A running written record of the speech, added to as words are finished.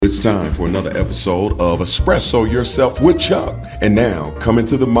It's time for another episode of Espresso Yourself with Chuck. And now, coming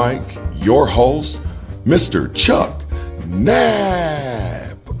to the mic, your host, Mr. Chuck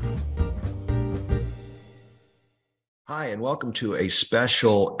Knapp. Hi, and welcome to a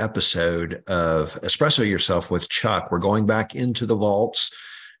special episode of Espresso Yourself with Chuck. We're going back into the vaults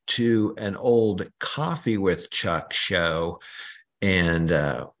to an old Coffee with Chuck show. And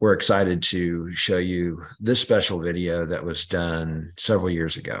we're excited to show you this special video that was done several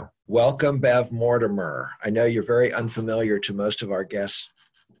years ago. Welcome, Bev Mortimer. I know you're very unfamiliar to most of our guests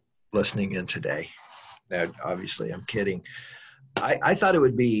listening in today. Now, obviously, I'm kidding. I thought it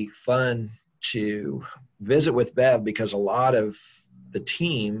would be fun to visit with Bev because a lot of the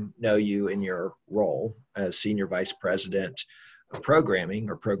team know you in your role as Senior Vice President of Programming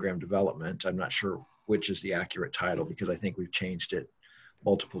or Program Development. I'm not sure which is the accurate title because I think we've changed it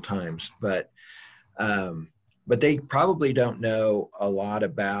multiple times, but they probably don't know a lot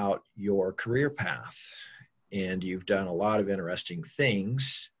about your career path, and you've done a lot of interesting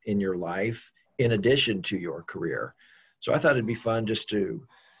things in your life in addition to your career. So I thought it'd be fun just to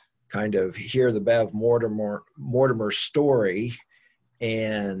kind of hear the Bev Mortimer story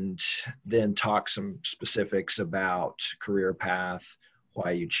and then talk some specifics about career path,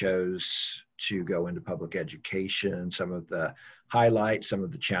 why you chose to go into public education, some of the highlights, some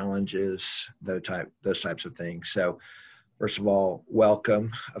of the challenges, those types of things. So first of all,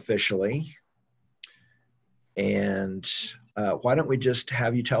 welcome officially. And why don't we just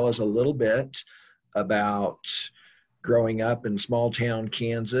have you tell us a little bit about growing up in small town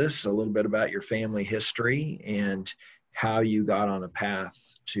Kansas, a little bit about your family history and how you got on a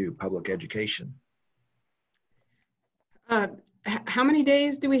path to public education. How many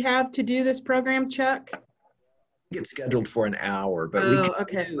days do we have to do this program, Chuck? It's scheduled for an hour, but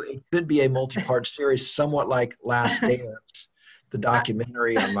it could be a multi-part series, somewhat like Last Dance, the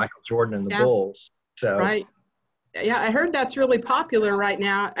documentary on Michael Jordan and the Bulls. So, right. Yeah, I heard that's really popular right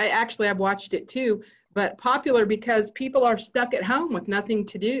now. I've watched it too, but popular because people are stuck at home with nothing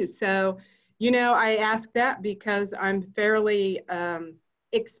to do. So, I ask that because I'm fairly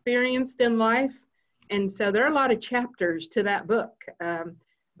experienced in life. And so there are a lot of chapters to that book.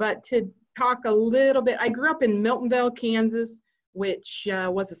 But to talk a little bit, I grew up in Miltonville, Kansas, which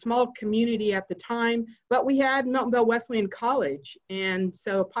was a small community at the time, but we had Miltonville Wesleyan College. And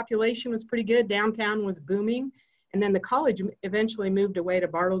so population was pretty good. Downtown was booming. And then the college eventually moved away to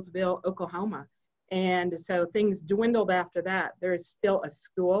Bartlesville, Oklahoma. And so things dwindled after that. There is still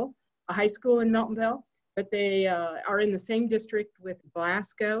a high school in Miltonville, but they are in the same district with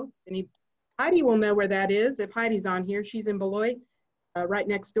Glasgow. Heidi will know where that is. If Heidi's on here, she's in Beloit, right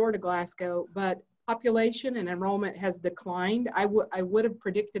next door to Glasgow. But population and enrollment has declined. I would have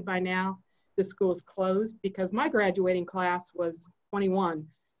predicted by now the school's closed because my graduating class was 21.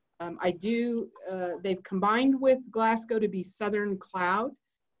 They've combined with Glasgow to be Southern Cloud.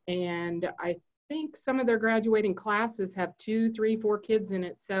 And I think some of their graduating classes have 2, 3, 4 kids in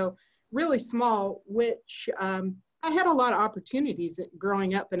it. So really small, which I had a lot of opportunities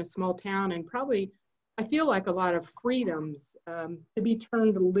growing up in a small town and probably, I feel like a lot of freedoms to be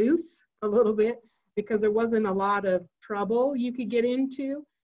turned loose a little bit because there wasn't a lot of trouble you could get into.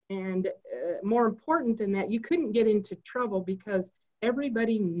 And more important than that, you couldn't get into trouble because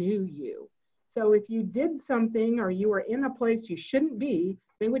everybody knew you. So if you did something or you were in a place you shouldn't be,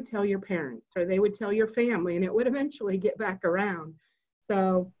 they would tell your parents or they would tell your family and it would eventually get back around.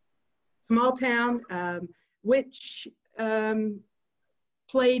 So small town, which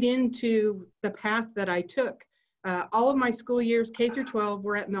played into the path that I took. All of my school years, K through 12,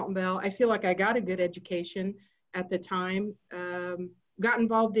 were at Miltonville. I feel like I got a good education at the time. Got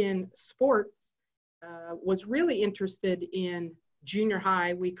involved in sports, was really interested in junior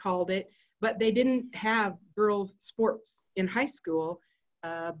high, we called it, but they didn't have girls' sports in high school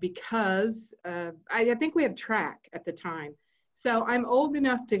because I think we had track at the time. So I'm old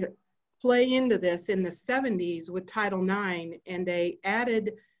enough to play into this in the 70s with Title IX, and they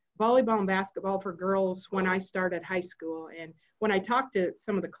added volleyball and basketball for girls when I started high school. And when I talk to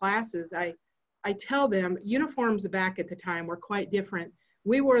some of the classes, I tell them uniforms back at the time were quite different.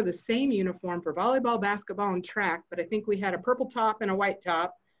 We wore the same uniform for volleyball, basketball, and track, but I think we had a purple top and a white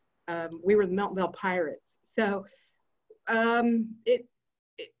top. We were the Miltonville Pirates. So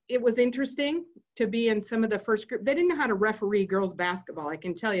it was interesting to be in some of the first group. They didn't know how to referee girls basketball. I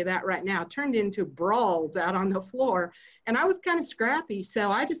can tell you that right now. It turned into brawls out on the floor. And I was kind of scrappy.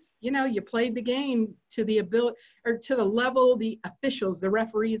 So I just, you played the game to the ability or to the level the officials, the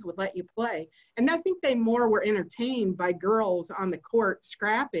referees would let you play. And I think they more were entertained by girls on the court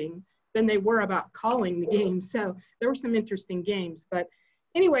scrapping than they were about calling the game. So there were some interesting games. But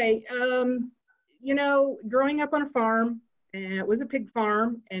anyway, you know, growing up on a farm, and it was a pig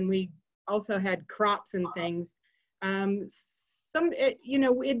farm, and we also had crops and things. Um, you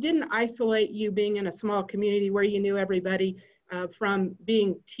know, it didn't isolate you being in a small community where you knew everybody from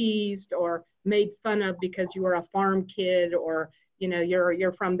being teased or made fun of because you were a farm kid, or you know,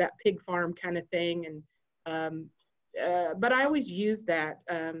 you're from that pig farm kind of thing. And but I always used that,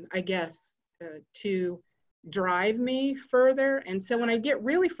 I guess, to drive me further. And so when I get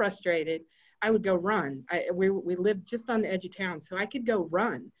really frustrated, I would go run. We lived just on the edge of town, so I could go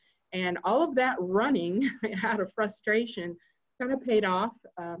run. And all of that running out of frustration kind of paid off.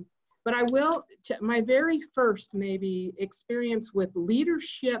 But I will, my very first maybe experience with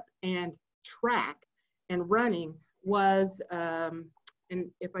leadership and track and running was, and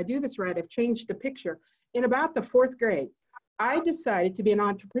if I do this right, I've changed the picture. In about the 4th grade, I decided to be an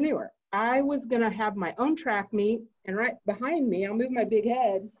entrepreneur. I was going to have my own track meet, and right behind me, I'll move my big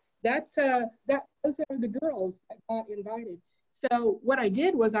head. Those are the girls that got invited. So what I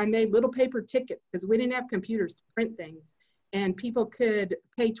did was I made little paper tickets because we didn't have computers to print things, and people could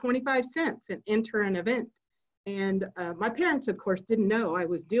pay 25 cents and enter an event. And my parents, of course, didn't know I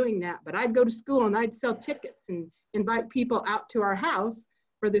was doing that, but I'd go to school and I'd sell tickets and invite people out to our house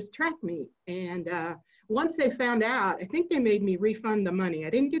for this track meet. And once they found out, I think they made me refund the money. I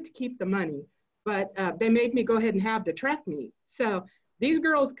didn't get to keep the money, but they made me go ahead and have the track meet. So these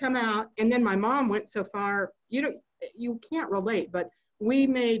girls come out, and then my mom went so far, you can't relate, but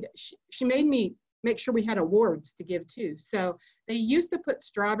she made me make sure we had awards to give too. So they used to put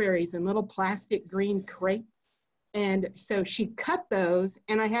strawberries in little plastic green crates. And so she cut those,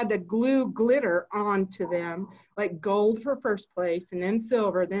 and I had to glue glitter onto them, like gold for first place, and then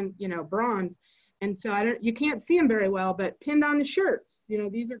silver, then, you know, bronze. And so you can't see them very well, but pinned on the shirts, you know,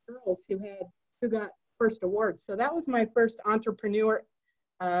 these are girls who got first awards. So that was my first entrepreneur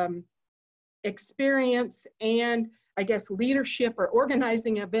experience, and I guess leadership or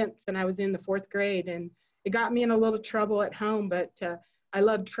organizing events. And I was in the 4th grade, and it got me in a little trouble at home, but I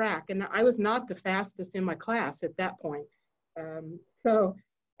loved track, and I was not the fastest in my class at that point.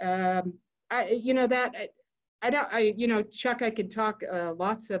 Chuck, I could talk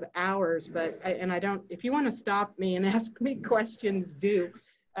lots of hours, but I don't, if you want to stop me and ask me questions, do.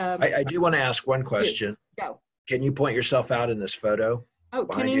 I do want to ask one question. Go. Can you point yourself out in this photo? Oh,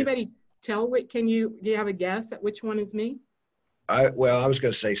 can anybody tell do you have a guess at which one is me? I was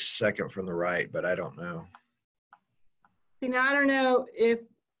going to say second from the right, but I don't know. See, now I don't know if,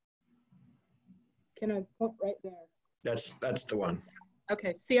 can I point right there? That's the one.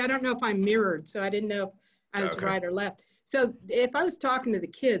 Okay, see, I don't know if I'm mirrored, so I didn't know if I was right or left. So if I was talking to the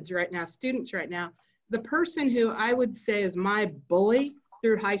kids right now, students right now, the person who I would say is my bully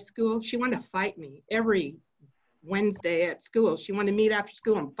through high school, she wanted to fight me every Wednesday at school. She wanted to meet after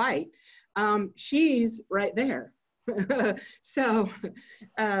school and fight. She's right there. So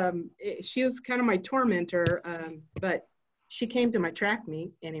she was kind of my tormentor, but she came to my track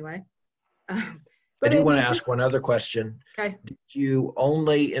meet anyway. I do want to ask one other question. Okay. Did you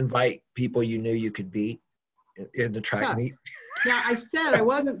only invite people you knew you could beat in the track meet? Yeah, I said I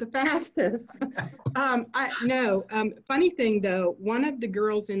wasn't the fastest. Funny thing though, one of the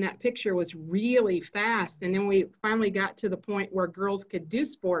girls in that picture was really fast. And then we finally got to the point where girls could do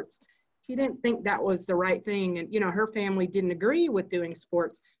sports. She didn't think that was the right thing. And, you know, her family didn't agree with doing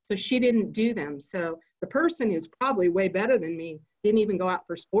sports, so she didn't do them. So the person who's probably way better than me didn't even go out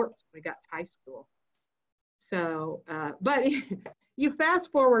for sports when we got to high school. So, but you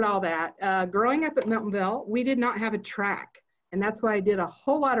fast forward all that. Growing up at Miltonville, we did not have a track. And that's why I did a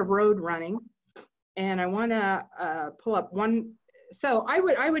whole lot of road running. And I want to pull up one. So I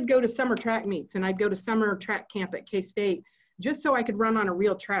would go to summer track meets, and I'd go to summer track camp at K-State just so I could run on a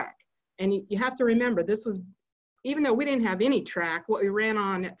real track. And you have to remember, this was, even though we didn't have any track, what we ran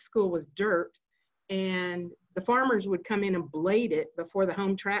on at school was dirt. And the farmers would come in and blade it before the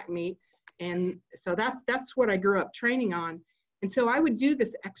home track meet. And so that's what I grew up training on. And so I would do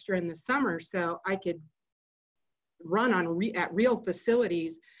this extra in the summer so I could run at real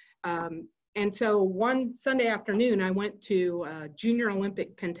facilities. And so one Sunday afternoon, I went to Junior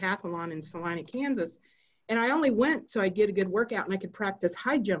Olympic Pentathlon in Salina, Kansas. And I only went so I'd get a good workout and I could practice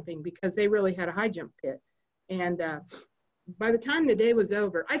high jumping because they really had a high jump pit. And by the time the day was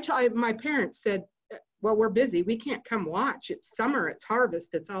over, my parents said, well, we're busy. We can't come watch. It's summer, it's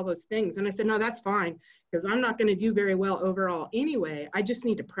harvest, it's all those things. And I said, no, that's fine, because I'm not going to do very well overall anyway. I just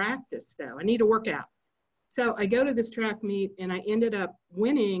need to practice though. I need to work out. So I go to this track meet and I ended up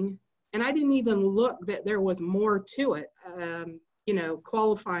winning. And I didn't even look that there was more to it,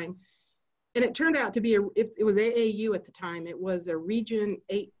 qualifying. and it turned out to be, it was AAU at the time. It was a Region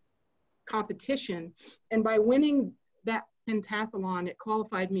 8 competition. And by winning that pentathlon, it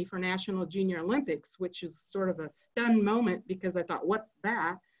qualified me for National Junior Olympics, which is sort of a stun moment because I thought, what's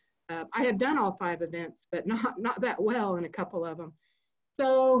that? I had done all 5 events, but not that well in a couple of them.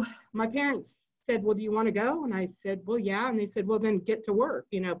 So my parents said, well, do you want to go? And I said, well, yeah. And they said, well, then get to work,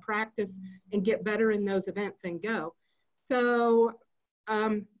 practice and get better in those events and go. So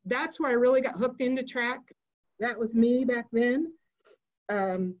that's where I really got hooked into track. That was me back then.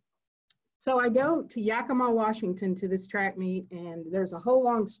 So I go to Yakima, Washington to this track meet, and there's a whole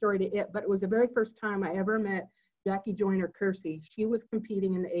long story to it, but it was the very first time I ever met Jackie Joyner-Kersee. She was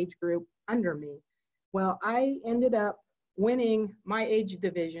competing in the age group under me. Well, I ended up winning my age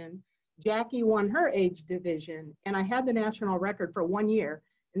division. Jackie won her age division, and I had the national record for 1 year,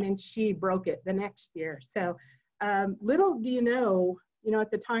 and then she broke it the next year. So little do you know,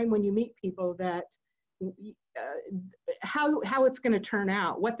 at the time when you meet people that how it's going to turn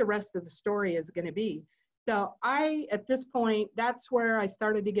out, what the rest of the story is going to be. So at this point, that's where I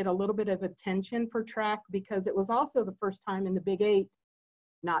started to get a little bit of attention for track, because it was also the first time in the Big 8,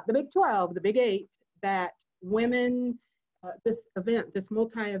 not the Big 12, the Big 8, that women, this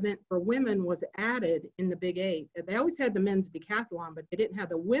multi-event for women was added in the Big 8. They always had the men's decathlon, but they didn't have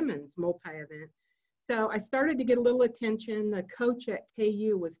the women's multi-event. So I started to get a little attention. The coach at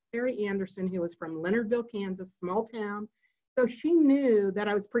KU was Terry Anderson, who was from Leonardville, Kansas, small town. So she knew that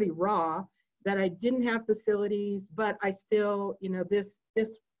I was pretty raw, that I didn't have facilities, but I still, this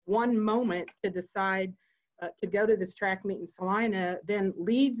one moment to decide to go to this track meet in Salina then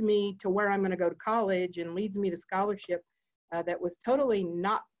leads me to where I'm going to go to college and leads me to scholarship that was totally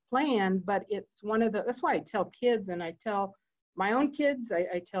not planned, but it's that's why I tell kids, and I tell my own kids,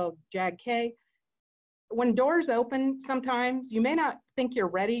 I tell Jag K, when doors open, sometimes you may not think you're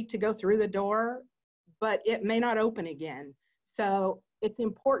ready to go through the door, but it may not open again. So it's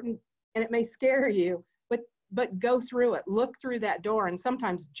important, and it may scare you, but go through it, look through that door, and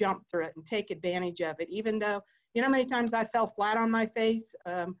sometimes jump through it and take advantage of it. Even though, how many times I fell flat on my face,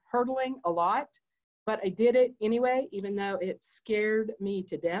 hurdling a lot, but I did it anyway, even though it scared me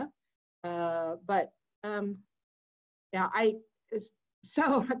to death.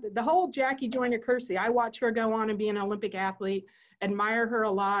 So the whole Jackie Joyner-Kersee, I watch her go on and be an Olympic athlete, admire her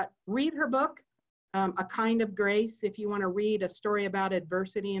a lot, read her book, A Kind of Grace, if you want to read a story about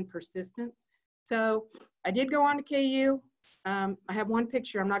adversity and persistence. So I did go on to KU. I have one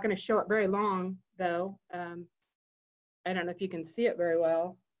picture. I'm not going to show it very long, though. I don't know if you can see it very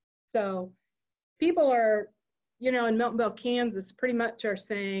well. So people are, in Miltonville, Kansas, pretty much are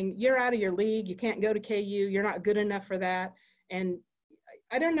saying, you're out of your league. You can't go to KU. You're not good enough for that. And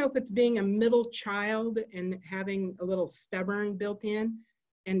I don't know if it's being a middle child and having a little stubborn built in.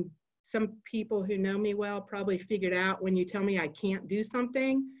 And some people who know me well probably figured out when you tell me I can't do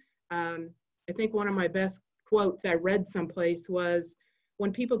something. I think one of my best quotes I read someplace was,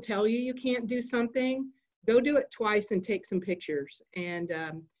 when people tell you you can't do something, go do it twice and take some pictures. And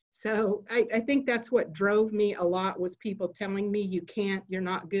so I think that's what drove me a lot, was people telling me you can't, you're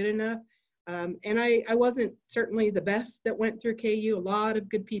not good enough. And I wasn't certainly the best that went through KU. A lot of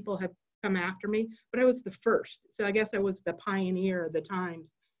good people have come after me, but I was the first. So I guess I was the pioneer of the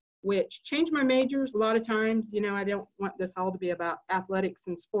times, which changed my majors a lot of times. I don't want this all to be about athletics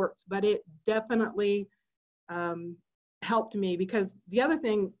and sports, but it definitely helped me, because the other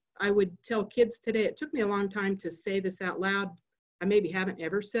thing I would tell kids today, it took me a long time to say this out loud. I maybe haven't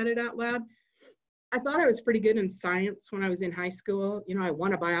ever said it out loud. I thought I was pretty good in science when I was in high school. I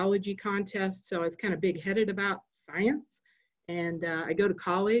won a biology contest, so I was kind of big-headed about science. And I go to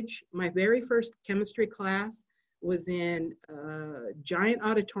college. My very first chemistry class was in a giant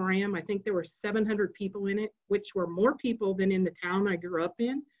auditorium. I think there were 700 people in it, which were more people than in the town I grew up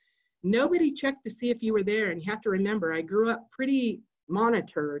in. Nobody checked to see if you were there. And you have to remember, I grew up pretty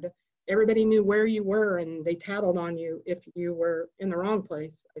monitored. Everybody knew where you were, and they tattled on you if you were in the wrong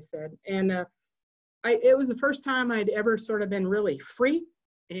place, I said. And it was the first time I'd ever sort of been really free,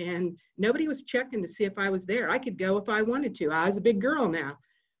 and nobody was checking to see if I was there. I could go if I wanted to. I was a big girl now.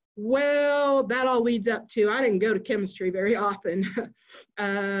 Well, that all leads up to, I didn't go to chemistry very often.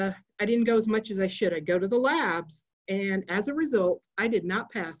 I didn't go as much as I should. I'd go to the labs. And as a result, I did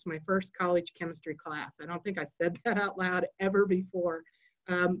not pass my first college chemistry class. I don't think I said that out loud ever before,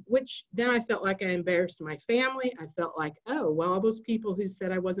 which then I felt like I embarrassed my family. I felt like, oh, well, all those people who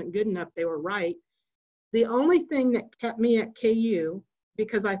said I wasn't good enough, they were right. The only thing that kept me at KU,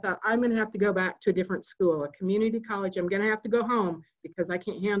 because I thought I'm going to have to go back to a different school, a community college. I'm going to have to go home because I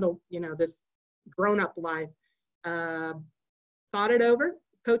can't handle, this grown-up life. Thought it over.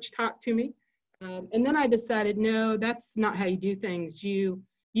 Coach talked to me. And then I decided, no, that's not how you do things. You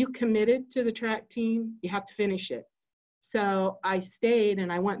committed to the track team, you have to finish it. So I stayed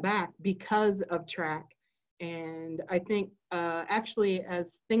and I went back because of track. And I think actually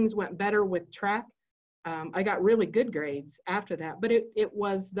as things went better with track, I got really good grades after that. But it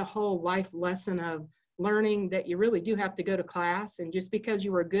was the whole life lesson of learning that you really do have to go to class. And just because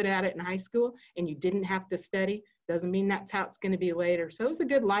you were good at it in high school and you didn't have to study, doesn't mean that's how it's going to be later. So it was a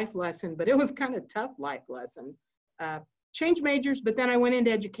good life lesson, but it was kind of tough life lesson. Changed majors, but then I went into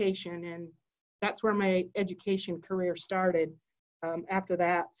education, and that's where my education career started after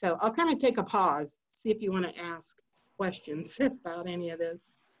that. So I'll kind of take a pause, see if you want to ask questions about any of this.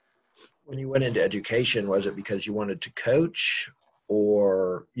 When you went into education, was it because you wanted to coach,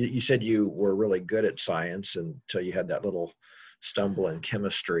 or you said you were really good at science until you had that little stumble in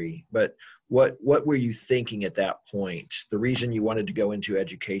chemistry, but what were you thinking at that point? The reason you wanted to go into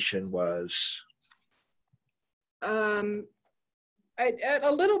education was? A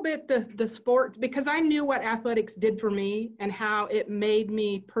little bit the sport, because I knew what athletics did for me and how it made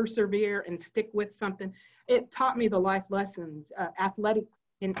me persevere and stick with something. It taught me the life lessons.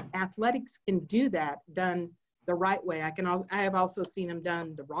 Athletics can do that done the right way. I have also seen them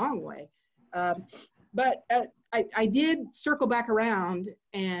done the wrong way. But I did circle back around,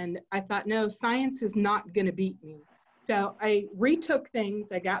 and I thought, no, science is not going to beat me. So I retook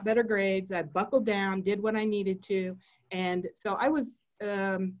things. I got better grades. I buckled down, did what I needed to. And so I was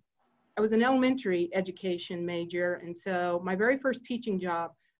an elementary education major. And so my very first teaching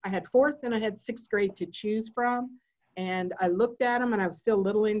job, I had 4th and I had 6th grade to choose from. And I looked at them and I was still a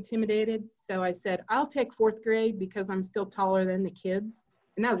little intimidated. So I said, I'll take 4th grade because I'm still taller than the kids.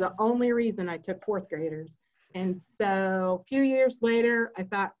 And that was the only reason I took 4th graders. And so a few years later, I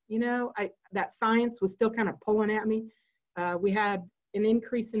thought, that science was still kind of pulling at me. We had an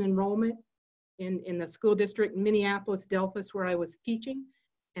increase in enrollment in the school district, Minneapolis, Delphus, where I was teaching.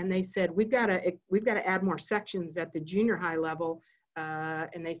 And they said, we've got to add more sections at the junior high level.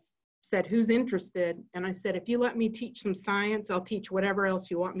 And they said, who's interested? And I said, if you let me teach some science, I'll teach whatever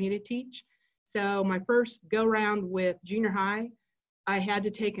else you want me to teach. So my first go round with junior high, I had to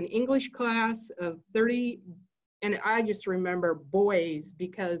take an English class of 30, and I just remember boys,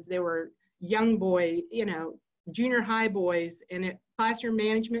 because they were young boy, junior high boys, and at classroom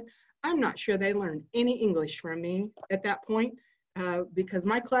management, I'm not sure they learned any English from me at that point, because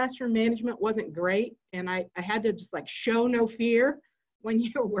my classroom management wasn't great, and I had to just show no fear when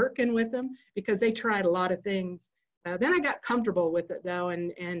you're working with them, because they tried a lot of things. Then I got comfortable with it though,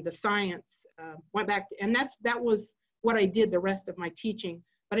 and the science went back to, and that was what I did the rest of my teaching.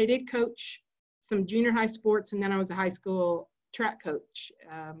 But I did coach some junior high sports, and then I was a high school track coach.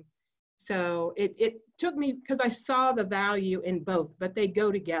 So it took me, because I saw the value in both, but they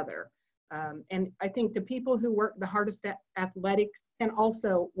go together. And I think the people who work the hardest at athletics can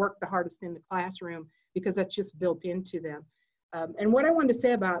also work the hardest in the classroom, because that's just built into them. And what I wanted to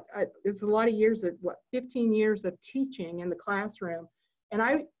say about, there's a lot of years of 15 years of teaching in the classroom. And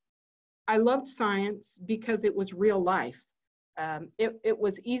I loved science because it was real life. It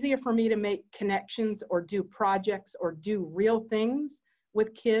was easier for me to make connections or do projects or do real things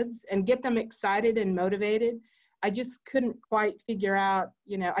with kids and get them excited and motivated. I just couldn't quite figure out,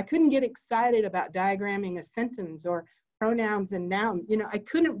 I couldn't get excited about diagramming a sentence or pronouns and nouns. I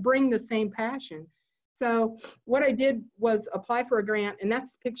couldn't bring the same passion. So what I did was apply for a grant, and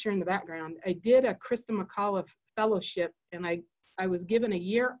that's the picture in the background. I did a Krista McAuliffe fellowship, and I was given a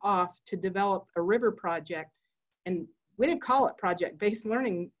year off to develop a river project. And we didn't call it project-based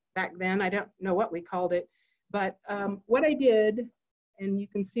learning back then. I don't know what we called it. But what I did, and you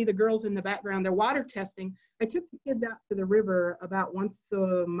can see the girls in the background, they're water testing. I took the kids out to the river about once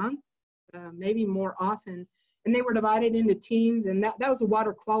a month, maybe more often. And they were divided into teams, and that was a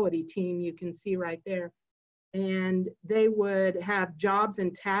water quality team you can see right there. And they would have jobs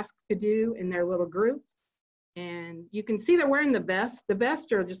and tasks to do in their little groups. And you can see they're wearing the vests. The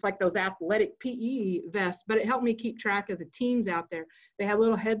vests are just like those athletic PE vests, but it helped me keep track of the teams out there. They have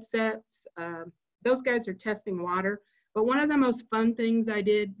little headsets. Those guys are testing water. But one of the most fun things I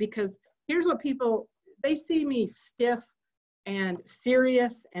did, because here's what people, they see me stiff and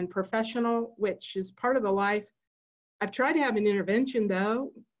serious and professional, which is part of the life. I've tried to have an intervention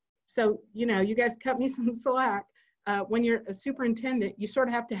though. So, you guys cut me some slack. When you're a superintendent, you sort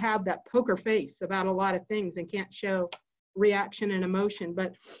of have to have that poker face about a lot of things and can't show reaction and emotion.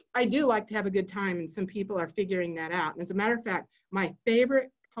 But I do like to have a good time, and some people are figuring that out. And as a matter of fact, my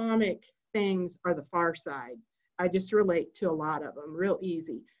favorite comic things are the Far Side. I just relate to a lot of them, real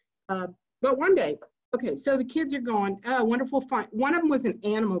easy. But one day, okay, so the kids are going, oh, wonderful fun. One of them was an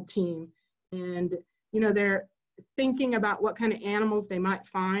animal team, And, they're thinking about what kind of animals they might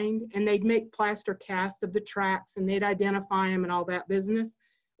find, and they'd make plaster casts of the tracks and they'd identify them and all that business.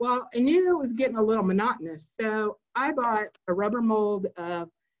 Well, I knew it was getting a little monotonous. So I bought a rubber mold of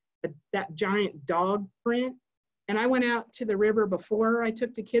that giant dog print. And I went out to the river before I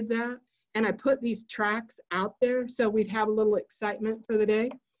took the kids out, and I put these tracks out there so we'd have a little excitement for the day.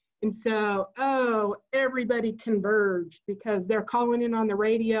 And so, everybody converged because they're calling in on the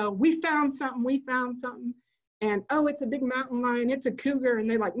radio. We found something. And, it's a big mountain lion, it's a cougar. And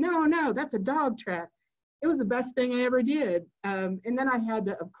they're like, no, that's a dog track. It was the best thing I ever did. And then I had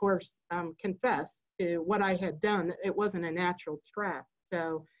to, of course, confess to what I had done. It wasn't a natural track.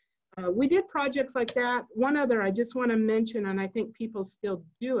 So we did projects like that. One other I just want to mention, and I think people still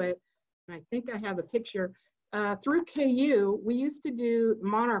do it, and I think I have a picture. Through KU, we used to do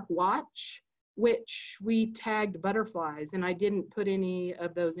Monarch Watch, which we tagged butterflies, and I didn't put any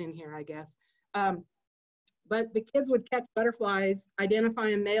of those in here, I guess. But the kids would catch butterflies, identify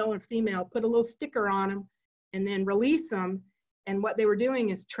a male or female, put a little sticker on them, and then release them. And what they were doing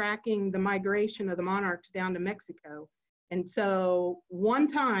is tracking the migration of the monarchs down to Mexico. And so one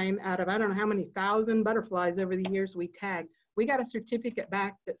time out of, I don't know how many thousand butterflies over the years we tagged, we got a certificate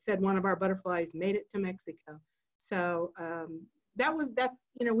back that said one of our butterflies made it to Mexico. So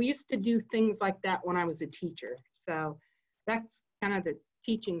we used to do things like that when I was a teacher. So that's kind of the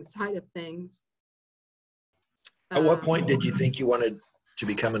teaching side of things. At what point did you think you wanted to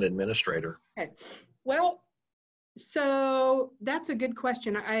become an administrator? Okay. Well, so that's a good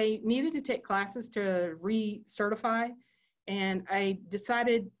question. I needed to take classes to recertify, and I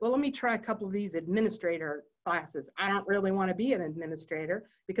decided, well, let me try a couple of these administrator classes. I don't really want to be an administrator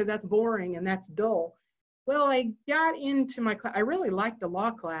because that's boring and that's dull. Well, I got into my class. I really liked the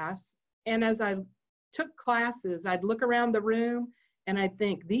law class. And as I took classes, I'd look around the room and I'd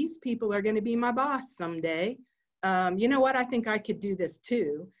think, these people are going to be my boss someday. You know what? I think I could do this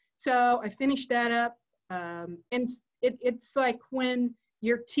too. So I finished that up. And it's like when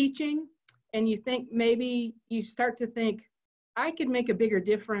you're teaching and you think, maybe you start to think, I could make a bigger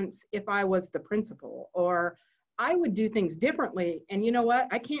difference if I was the principal, or I would do things differently. And you know what?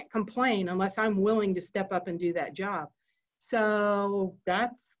 I can't complain unless I'm willing to step up and do that job. So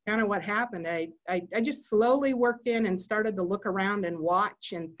that's kind of what happened. I just slowly worked in and started to look around and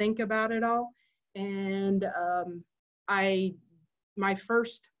watch and think about it all. And I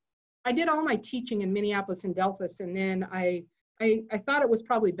did all my teaching in Minneapolis and Delphus, and then I thought it was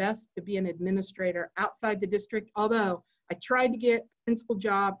probably best to be an administrator outside the district, although I tried to get a principal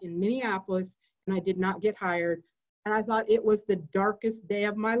job in Minneapolis and I did not get hired. And I thought it was the darkest day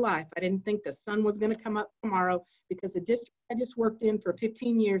of my life. I didn't think the sun was going to come up tomorrow because the district I just worked in for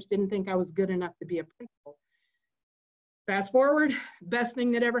 15 years didn't think I was good enough to be a principal. Fast forward, best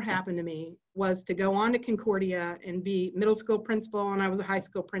thing that ever happened to me was to go on to Concordia and be middle school principal, and I was a high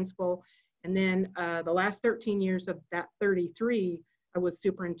school principal. And then the last 13 years of that 33, I was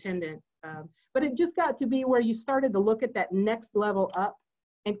superintendent. But it just got to be where you started to look at that next level up.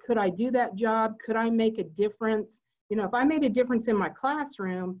 And could I do that job? Could I make a difference? If I made a difference in my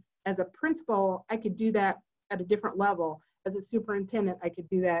classroom as a principal, I could do that at a different level. As a superintendent, I could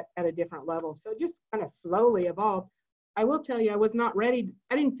do that at a different level. So it just kind of slowly evolved. I will tell you, I was not ready.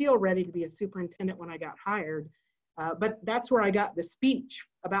 I didn't feel ready to be a superintendent when I got hired. But that's where I got the speech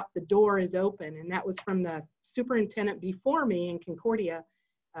about the door is open. And that was from the superintendent before me in Concordia.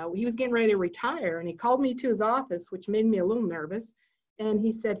 He was getting ready to retire, and he called me to his office, which made me a little nervous. And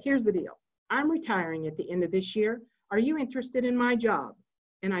he said, here's the deal. I'm retiring at the end of this year. Are you interested in my job?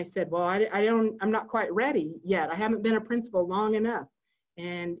 And I said, well, I'm not quite ready yet. I haven't been a principal long enough.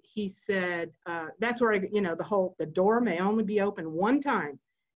 And he said, that's where the door may only be open one time.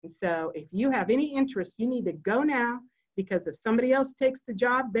 And so if you have any interest, you need to go now, because if somebody else takes the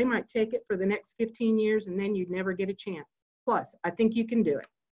job, they might take it for the next 15 years and then you'd never get a chance. Plus, I think you can do it.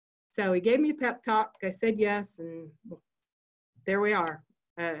 So he gave me a pep talk. I said yes, and there we are.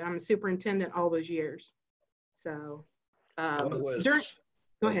 I'm a superintendent all those years. So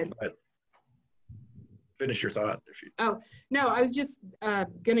go ahead. Finish your thought. Oh, no, I was just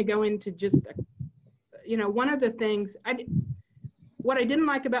going to go into just, one of the things, what I didn't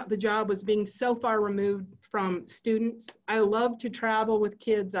like about the job was being so far removed from students. I love to travel with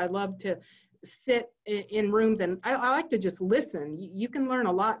kids. I love to sit in rooms, and I like to just listen. You can learn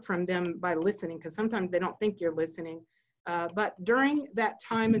a lot from them by listening, because sometimes they don't think you're listening. But during that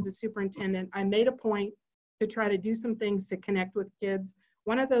time as a superintendent, I made a point to try to do some things to connect with kids.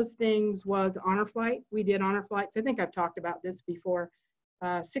 One of those things was honor flight. We did honor flights. I think I've talked about this before.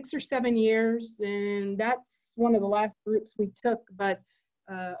 6 or 7 years, and that's one of the last groups we took. But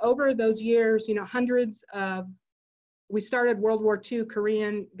over those years, hundreds of, we started World War II,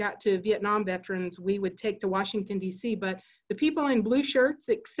 Korean, got to Vietnam veterans, we would take to Washington, D.C., but the people in blue shirts,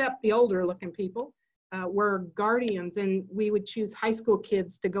 except the older looking people, were guardians, and we would choose high school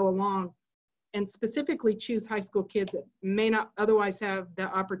kids to go along, and specifically choose high school kids that may not otherwise have the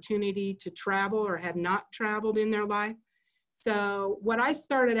opportunity to travel or had not traveled in their life. So what I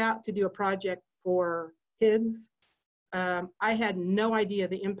started out to do a project for kids, I had no idea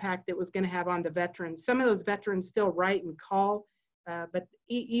the impact it was going to have on the veterans. Some of those veterans still write and call, but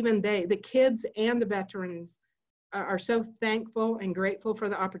even the kids and the veterans are so thankful and grateful for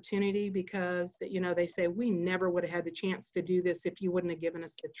the opportunity, because they say, we never would have had the chance to do this if you wouldn't have given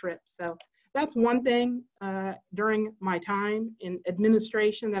us the trip. So that's one thing during my time in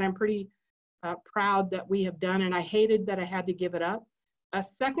administration that I'm pretty proud that we have done, and I hated that I had to give it up. A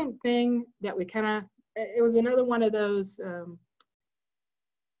second thing that it was another one of those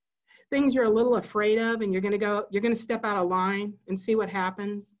things you're a little afraid of, and you're going to step out of line and see what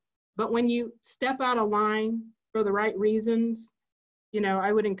happens. But when you step out of line for the right reasons,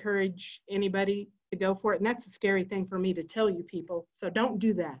 I would encourage anybody to go for it. And that's a scary thing for me to tell you people. So don't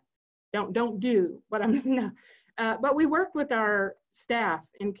do that. Don't do what I'm saying. But we worked with our staff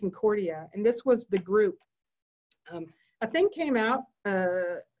in Concordia, and this was the group. A thing came out.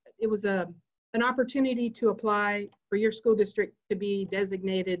 It was an opportunity to apply for your school district to be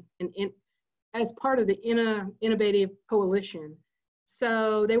designated as part of the Innovative Coalition.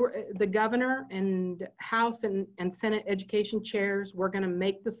 So the governor and House and Senate education chairs were going to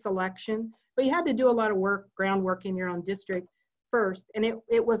make the selection, but you had to do a lot of groundwork in your own district first. And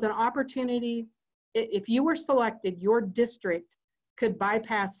it was an opportunity. If you were selected, your district could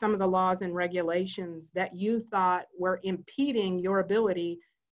bypass some of the laws and regulations that you thought were impeding your ability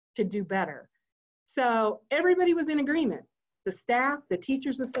to do better. So everybody was in agreement. The staff, the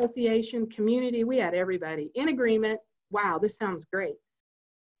Teachers Association, community, we had everybody in agreement. Wow, this sounds great.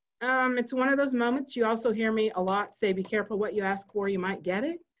 It's one of those moments. You also hear me a lot say, be careful what you ask for, you might get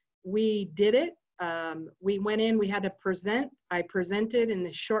it. We did it. We went in, we had to present. I presented in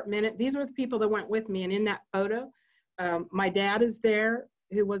this short minute. These were the people that went with me. And in that photo, my dad is there,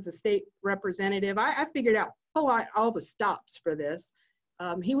 who was a state representative. I figured out all the stops for this.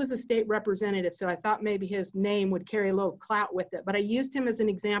 He was a state representative, so I thought maybe his name would carry a little clout with it. But I used him as an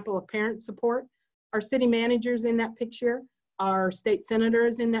example of parent support. Our city manager's in that picture. Our state senator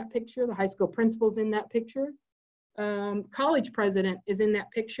is in that picture. The high school principal's in that picture. College president is in that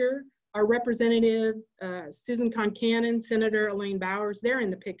picture. Our representative, Susan Concanon, Senator Elaine Bowers, they're in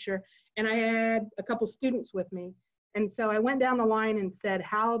the picture. And I had a couple students with me. And so I went down the line and said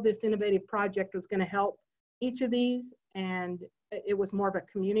how this innovative project was going to help each of these. And it was more of a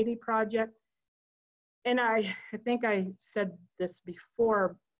community project. And I think I said this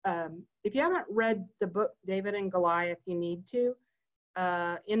before. If you haven't read the book, David and Goliath, you need to.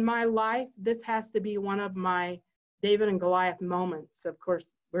 In my life, this has to be one of my David and Goliath moments. Of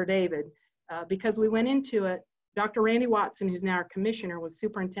course, we're David, because we went into it. Dr. Randy Watson, who's now our commissioner, was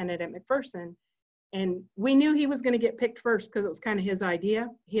superintendent at McPherson. And we knew he was going to get picked first because it was kind of his idea.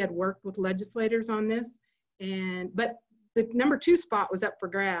 He had worked with legislators on this. But the number 2 spot was up for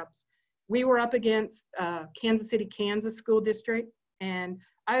grabs. We were up against Kansas City, Kansas school district. And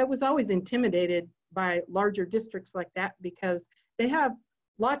I was always intimidated by larger districts like that because they have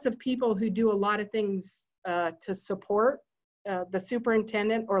lots of people who do a lot of things to support the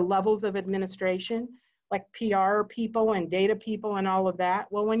superintendent or levels of administration, like PR people and data people and all of that.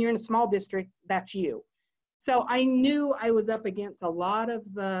 Well, when you're in a small district, that's you. So I knew I was up against a lot of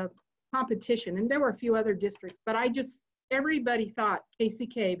the competition, and there were a few other districts, but everybody thought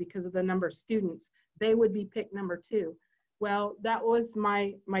KCK, because of the number of students, they would be picked number 2. Well, that was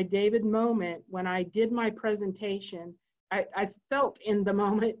my David moment when I did my presentation. I felt in the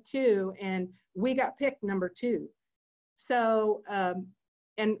moment too, and we got picked number 2. So,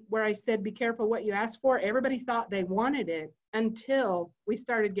 and where I said, be careful what you ask for, everybody thought they wanted it until we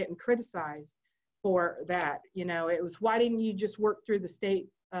started getting criticized for that. It was, why didn't you just work through the state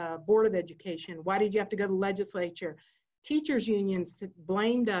Board of Education? Why did you have to go to the legislature? Teachers unions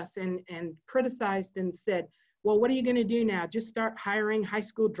blamed us and criticized and said, well, what are you going to do now? Just start hiring high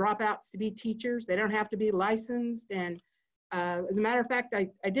school dropouts to be teachers? They don't have to be licensed. And as a matter of fact,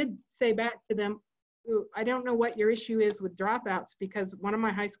 I did say back to them, I don't know what your issue is with dropouts, because one of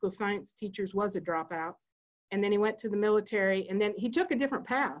my high school science teachers was a dropout. And then he went to the military, and then he took a different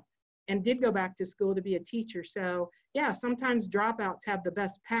path and did go back to school to be a teacher. So yeah, sometimes dropouts have the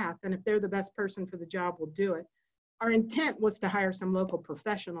best path, and if they're the best person for the job, we'll do it. Our intent was to hire some local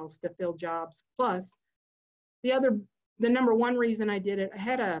professionals to fill jobs. Plus, the other the number one reason I did it, I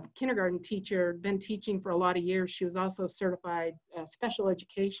had a kindergarten teacher, been teaching for a lot of years. She was also certified special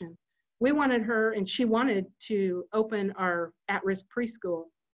education. We wanted her, and she wanted to open our at-risk preschool.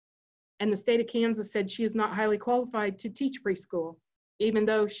 And the state of Kansas said she is not highly qualified to teach preschool, even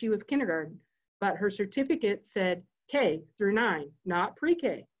though she was kindergarten. But her certificate said K through 9, not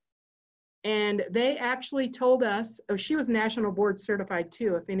pre-K. And they actually told us, oh, she was national board certified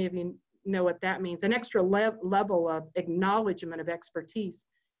too, if any of you know what that means, an extra level of acknowledgement of expertise.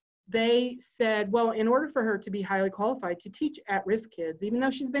 They said, well, in order for her to be highly qualified to teach at-risk kids, even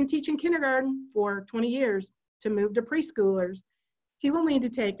though she's been teaching kindergarten for 20 years, to move to preschoolers, she will need to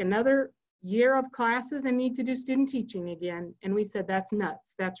take another year of classes and need to do student teaching again. And we said, that's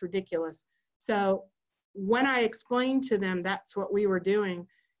nuts, that's ridiculous. So when I explained to them that's what we were doing,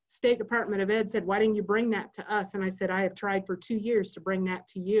 State Department of Ed said, why didn't you bring that to us? And I said, I have tried for 2 years to bring that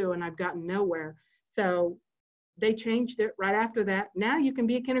to you and I've gotten nowhere. So they changed it right after that. Now you can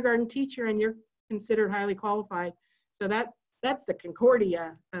be a kindergarten teacher and you're considered highly qualified. So that's the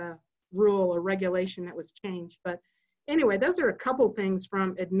Concordia rule or regulation that was changed. But anyway, those are a couple things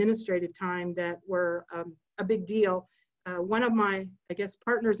from administrative time that were a big deal. One of my, I guess,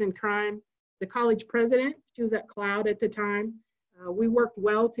 partners in crime, the college president, she was at Cloud at the time. We worked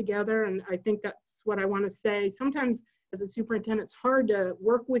well together, and I think that's what I want to say. Sometimes as a superintendent, it's hard to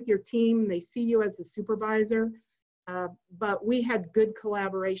work with your team. They see you as a supervisor, but we had good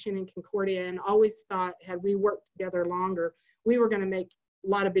collaboration in Concordia and always thought, had we worked together longer, we were going to make a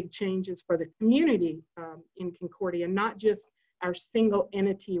lot of big changes for the community in Concordia, not just our single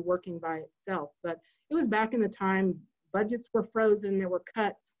entity working by itself. But it was back in the time, budgets were frozen, there were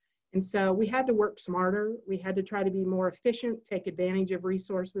cuts. And so we had to work smarter. We had to try to be more efficient, take advantage of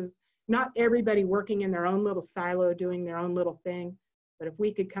resources. Not everybody working in their own little silo, doing their own little thing. But if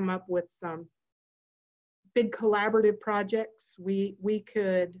we could come up with some big collaborative projects, we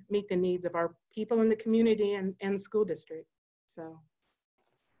could meet the needs of our people in the community and the school district. So.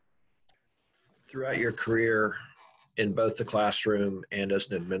 Throughout your career in both the classroom and as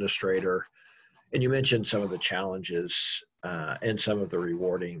an administrator, and you mentioned some of the challenges and some of the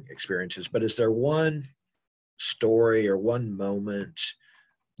rewarding experiences, but is there one story or one moment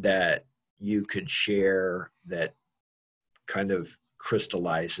that you could share that kind of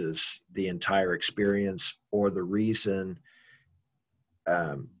crystallizes the entire experience or the reason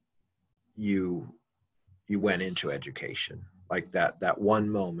you went into education? Like that one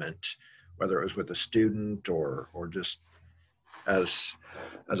moment, whether it was with a student or just as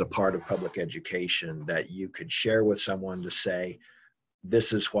a part of public education, that you could share with someone to say,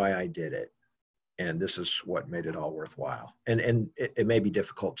 this is why I did it, and this is what made it all worthwhile. And it may be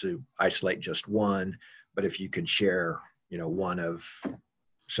difficult to isolate just one, but if you could share, one of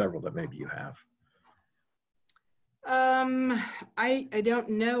several that maybe you have. I don't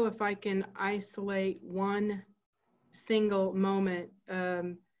know if I can isolate one single moment.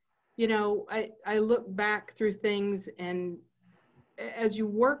 I look back through things, and as you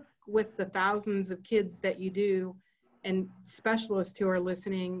work with the thousands of kids that you do and specialists who are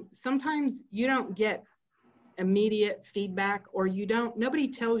listening, sometimes you don't get immediate feedback, or nobody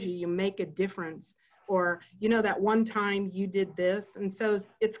tells you make a difference, or that one time you did this. And so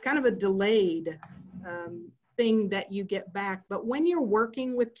it's kind of a delayed thing that you get back. But when you're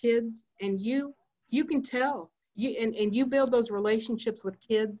working with kids and you can tell, and you build those relationships with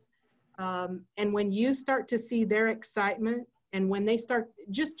kids, and when you start to see their excitement, and when they start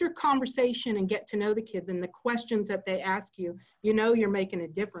just your conversation and get to know the kids and the questions that they ask you, you're making a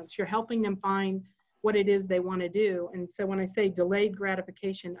difference. You're helping them find what it is they want to do. And so when I say delayed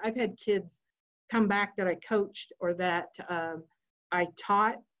gratification, I've had kids come back that I coached or that I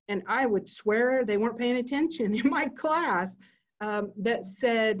taught, and I would swear they weren't paying attention in my class, that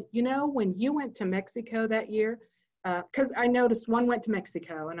said, when you went to Mexico that year, because I noticed one went to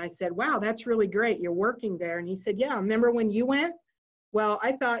Mexico, and I said, wow, that's really great. You're working there. And he said, yeah, remember when you went? Well,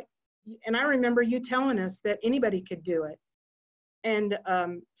 I thought, and I remember you telling us that anybody could do it. And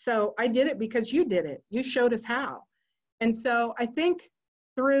so I did it because you did it. You showed us how. And so I think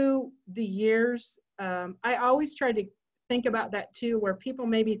through the years, I always try to think about that too, where people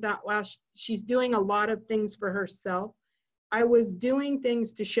maybe thought, wow, she's doing a lot of things for herself. I was doing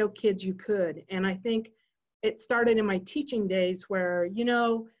things to show kids you could. And I think it started in my teaching days where,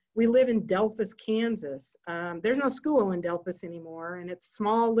 we live in Delphus, Kansas. There's no school in Delphus anymore, and it's a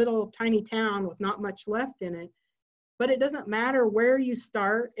small, little, tiny town with not much left in it. But it doesn't matter where you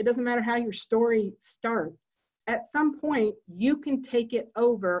start. It doesn't matter how your story starts. At some point, you can take it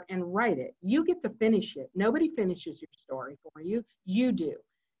over and write it. You get to finish it. Nobody finishes your story for you. You do.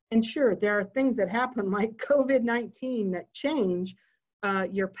 And sure, there are things that happen like COVID-19 that change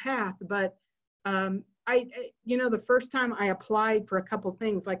your path. But the first time I applied for a couple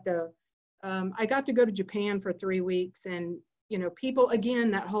things like I got to go to Japan for 3 weeks, and, people, again,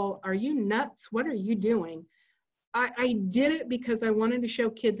 that whole, are you nuts? What are you doing? I did it because I wanted to show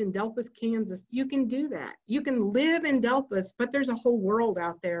kids in Delphos, Kansas, you can do that. You can live in Delphos, but there's a whole world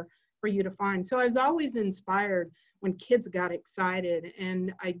out there for you to find. So I was always inspired when kids got excited,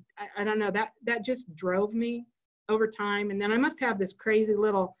 and I don't know, that just drove me over time. And then I must have this crazy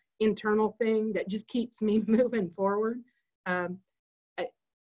little internal thing that just keeps me moving forward. I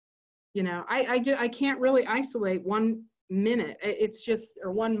can't really isolate 1 minute. It's just,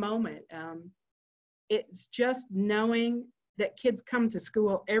 or 1 moment. It's just knowing that kids come to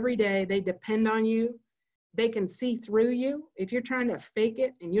school every day. They depend on you. They can see through you. If you're trying to fake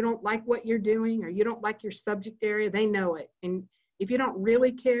it and you don't like what you're doing, or you don't like your subject area, they know it. And if you don't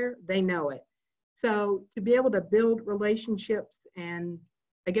really care, they know it. So to be able to build relationships, and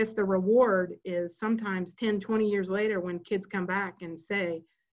I guess the reward is sometimes 10, 20 years later when kids come back and say,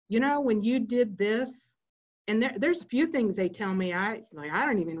 when you did this, and there's a few things they tell me, I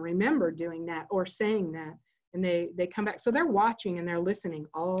don't even remember doing that or saying that. And they come back. So they're watching and they're listening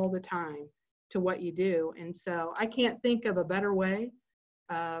all the time to what you do. And so I can't think of a better way,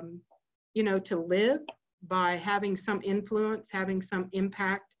 to live, by having some influence, having some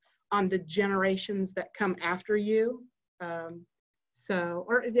impact on the generations that come after you. Or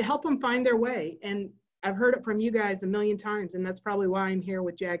to help them find their way. And I've heard it from you guys a million times, and that's probably why I'm here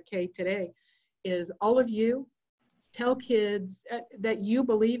with Jag K today, is all of you tell kids that you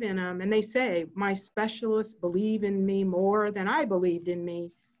believe in them. And they say, my specialists believe in me more than I believed in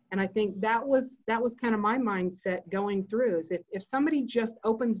me. And I think that was kind of my mindset going through, is if somebody just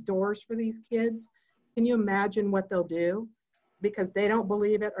opens doors for these kids, can you imagine what they'll do? Because they don't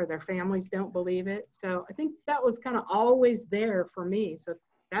believe it, or their families don't believe it. So I think that was kind of always there for me. So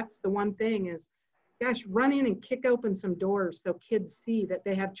that's the one thing is, gosh, run in and kick open some doors so kids see that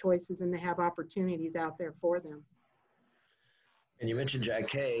they have choices and they have opportunities out there for them. And you mentioned Jag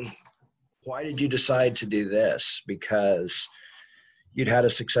K. Why did you decide to do this? Because you'd had a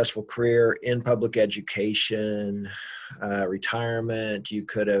successful career in public education, retirement. You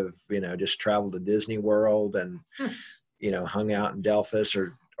could have, just traveled to Disney World and, hung out in Delphos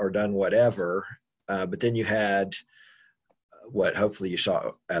or done whatever. But then you had what hopefully you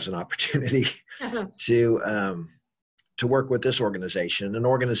saw as an opportunity to work with this organization, an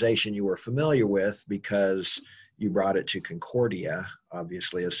organization you were familiar with because you brought it to Concordia,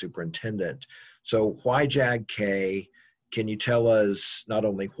 obviously as superintendent. So why Jag K? Can you tell us not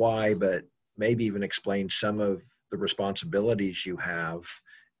only why, but maybe even explain some of the responsibilities you have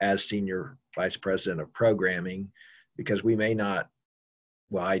as Senior Vice President of Programming? Because we may not,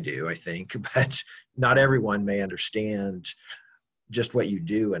 well, I do, I think, but not everyone may understand just what you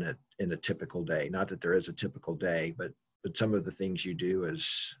do in a typical day. Not that there is a typical day, but some of the things you do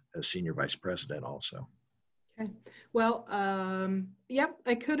as Senior Vice President also. Okay. Well, yep,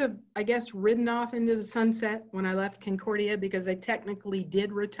 I could have, I guess, ridden off into the sunset when I left Concordia, because I technically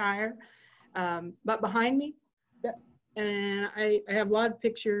did retire. But behind me, and I have a lot of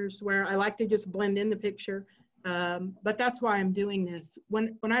pictures where I like to just blend in the picture. But that's why I'm doing this.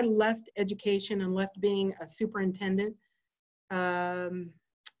 When I left education and left being a superintendent, I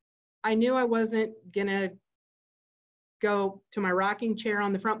knew I wasn't gonna go to my rocking chair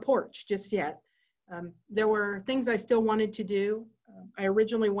on the front porch just yet. There were things I still wanted to do. I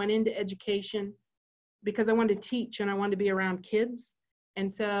originally went into education because I wanted to teach and I wanted to be around kids.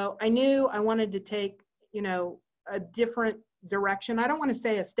 And so I knew I wanted to take, a different direction. I don't want to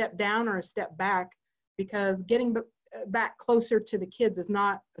say a step down or a step back, because getting back closer to the kids is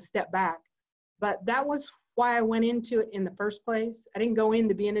not a step back. But that was why I went into it in the first place. I didn't go in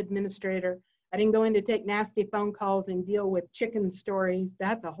to be an administrator. I didn't go in to take nasty phone calls and deal with chicken stories.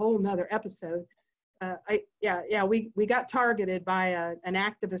 That's a whole nother episode. We got targeted by an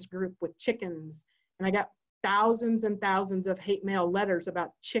activist group with chickens, and I got thousands and thousands of hate mail letters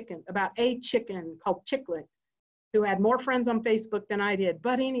about a chicken called Chicklet, who had more friends on Facebook than I did.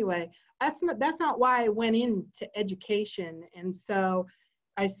 But anyway, that's not why I went into education. And so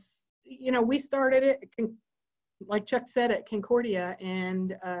we started it, like Chuck said, at Concordia,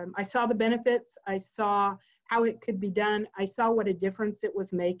 and I saw the benefits. I saw how it could be done. I saw what a difference it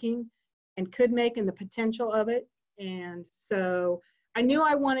was making and could make, and the potential of it. And so I knew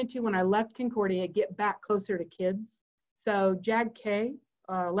I wanted to, when I left Concordia, get back closer to kids. So Jag K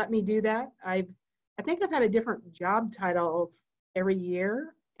let me do that. I think I've had a different job title every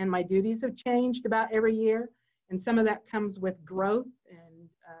year, and my duties have changed about every year. And some of that comes with growth and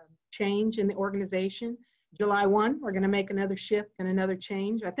change in the organization. July 1, we're going to make another shift and another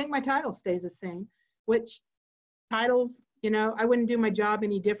change. I think my title stays the same, which titles, I wouldn't do my job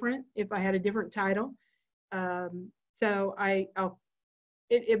any different if I had a different title. So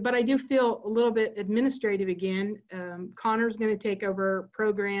but I do feel a little bit administrative again. Connor's going to take over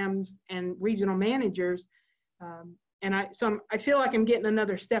programs and regional managers. I feel like I'm getting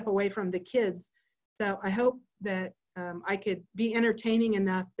another step away from the kids. So I hope that I could be entertaining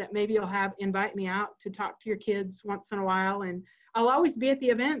enough that maybe you'll invite me out to talk to your kids once in a while. And I'll always be at the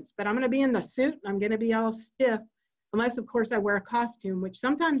events, but I'm going to be in the suit and I'm going to be all stiff, unless of course I wear a costume, which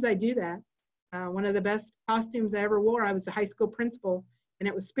sometimes I do that. One of the best costumes I ever wore, I was a high school principal, and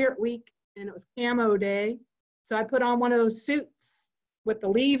it was Spirit Week and it was camo day. So I put on one of those suits with the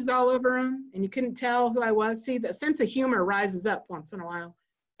leaves all over them and you couldn't tell who I was. See, the sense of humor rises up once in a while.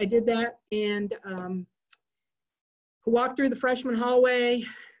 I did that and walked through the freshman hallway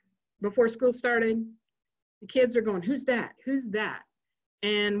before school started. The kids are going, "Who's that? Who's that?"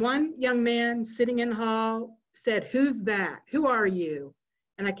 And one young man sitting in the hall said, "Who's that? Who are you?"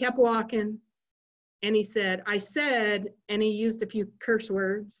 And I kept walking. And he said, "I said," and he used a few curse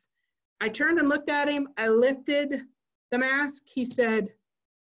words. I turned and looked at him. I lifted the mask. He said,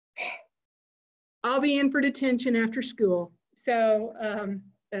 "I'll be in for detention after school." So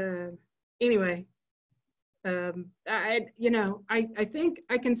anyway, I think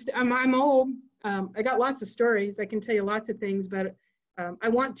I can, I'm old. I got lots of stories. I can tell you lots of things, but I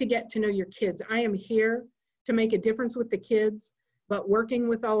want to get to know your kids. I am here to make a difference with the kids. But working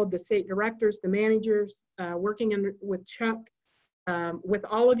with all of the state directors, the managers, working with Chuck, with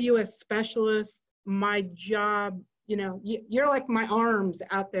all of you as specialists, my job, you're like my arms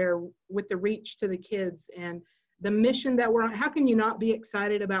out there with the reach to the kids and the mission that we're on. How can you not be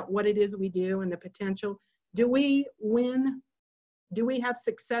excited about what it is we do and the potential? Do we win? Do we have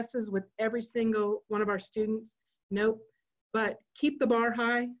successes with every single one of our students? Nope. But keep the bar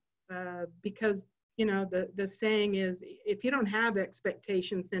high because the saying is, if you don't have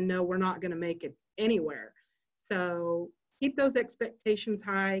expectations, then no, we're not going to make it anywhere. So keep those expectations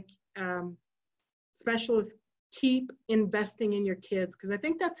high. Specialists, keep investing in your kids, because I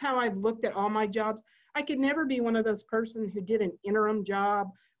think that's how I've looked at all my jobs. I could never be one of those persons who did an interim job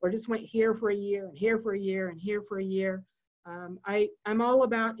or just went here for a year and here for a year and here for a year. I'm all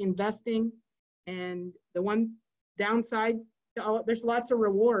about investing, and the one downside to all, there's lots of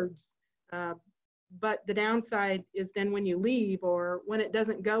rewards. But the downside is then when you leave or when it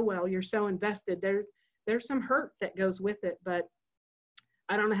doesn't go well, you're so invested. There's some hurt that goes with it, but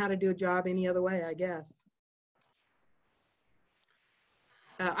I don't know how to do a job any other way, I guess.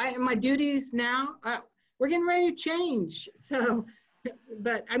 My duties now, we're getting ready to change. So,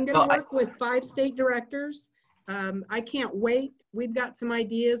 but I'm going to work with 5 state directors. I can't wait. We've got some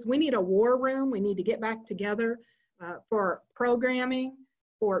ideas. We need a war room. We need to get back together for programming,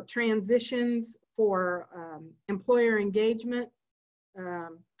 for transitions, for employer engagement,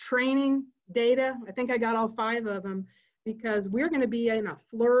 training, data. I think I got all 5 of them, because we're going to be in a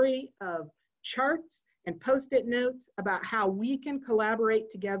flurry of charts and Post-it notes about how we can collaborate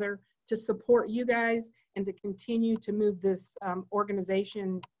together to support you guys and to continue to move this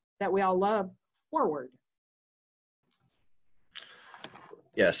organization that we all love forward.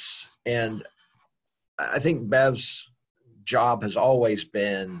 Yes, and I think Bev's job has always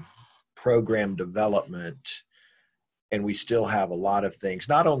been program development, and we still have a lot of things,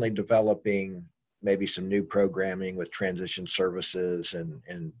 not only developing maybe some new programming with transition services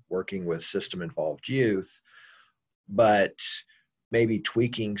and working with system involved youth, but maybe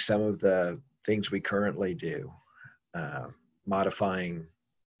tweaking some of the things we currently do, modifying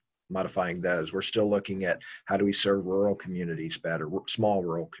those. We're still looking at how do we serve rural communities better, small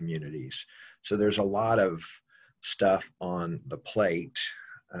rural communities. So there's a lot of stuff on the plate.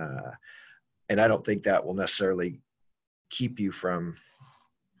 And I don't think that will necessarily keep you from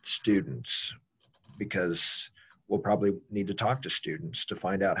students, because we'll probably need to talk to students to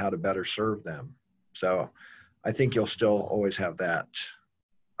find out how to better serve them. So I think you'll still always have that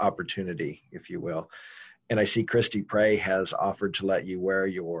opportunity, if you will. And I see Christy Prey has offered to let you wear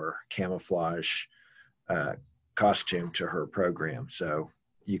your camouflage costume to her program. So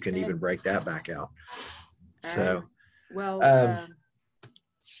you can even break that back out. So, well,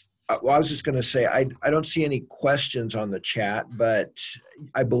 I was just going to say, I don't see any questions on the chat, but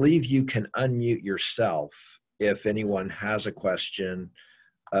I believe you can unmute yourself if anyone has a question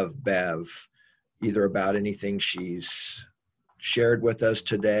of Bev, either about anything she's shared with us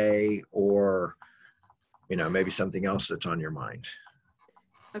today or, maybe something else that's on your mind.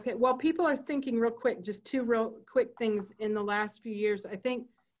 Okay, well, people are thinking real quick, just 2 real quick things in the last few years. I think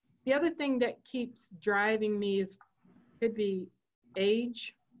the other thing that keeps driving me could be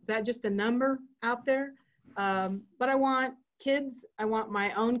age. Is that just a number out there? But I want kids. I want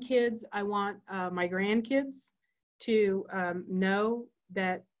my own kids. I want my grandkids to know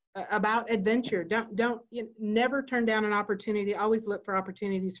that about adventure. Never turn down an opportunity. Always look for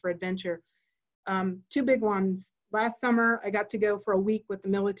opportunities for adventure. Two big ones. Last summer, I got to go for a week with the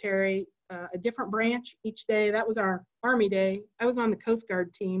military, a different branch each day. That was our Army day. I was on the Coast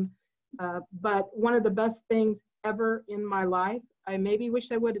Guard team, but one of the best things ever in my life. I maybe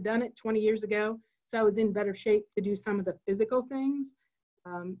wish I would have done it 20 years ago, so I was in better shape to do some of the physical things.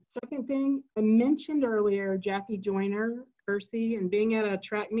 Second thing, I mentioned earlier, Jackie Joyner, Kersey, and being at a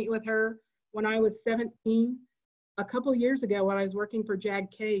track meet with her when I was 17. A couple years ago when I was working for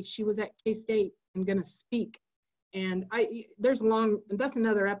JAG-K, she was at K-State and gonna speak. And that's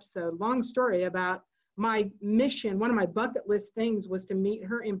another episode, long story about my mission. One of my bucket list things was to meet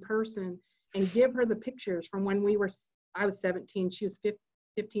her in person and give her the pictures from when I was 17, she was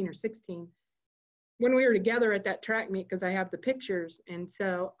 15 or 16. When we were together at that track meet, because I have the pictures. And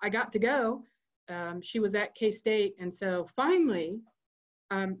so I got to go. She was at K-State. And so finally,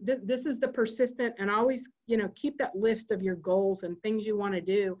 this is the persistent, and always, keep that list of your goals and things you want to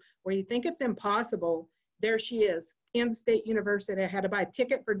do where you think it's impossible. There she is, Kansas State University. I had to buy a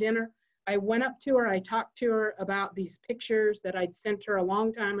ticket for dinner. I went up to her. I talked to her about these pictures that I'd sent her a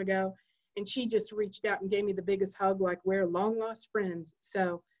long time ago. And she just reached out and gave me the biggest hug, like we're long lost friends.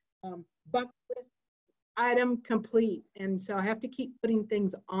 So bucket list item complete. And so I have to keep putting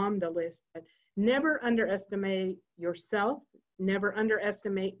things on the list. But never underestimate yourself. Never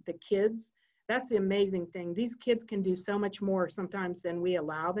underestimate the kids. That's the amazing thing. These kids can do so much more sometimes than we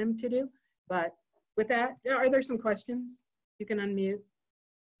allow them to do. But with that, are there some questions? You can unmute.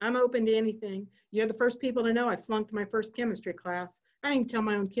 I'm open to anything. You're the first people to know I flunked my first chemistry class. I didn't even tell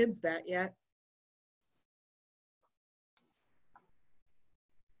my own kids that yet.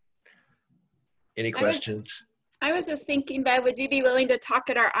 Any questions? I was just thinking, Bev, would you be willing to talk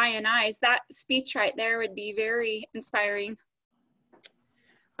at our INIs? That speech right there would be very inspiring.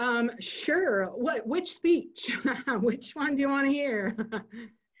 Sure. Which speech? Which one do you want to hear?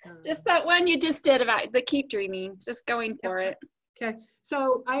 Just that one you just did about the keep dreaming, just going for it. Okay.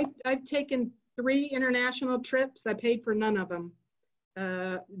 So I've taken 3 international trips. I paid for none of them.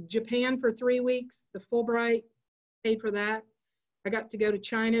 Japan for 3 weeks, the Fulbright, paid for that. I got to go to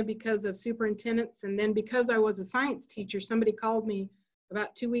China because of superintendents. And then because I was a science teacher, somebody called me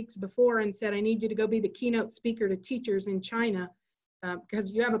about 2 weeks before and said, I need you to go be the keynote speaker to teachers in China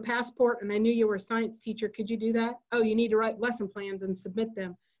because you have a passport and I knew you were a science teacher. Could you do that? Oh, you need to write lesson plans and submit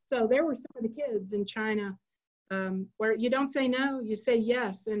them. So there were some of the kids in China where you don't say no, you say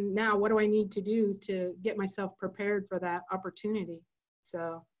yes. And now what do I need to do to get myself prepared for that opportunity?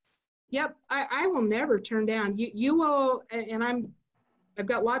 So, yep, I will never turn down. You will, and I've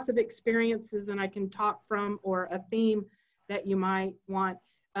got lots of experiences and I can talk from, or a theme that you might want.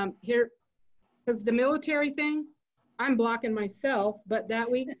 Here, because the military thing, I'm blocking myself, but that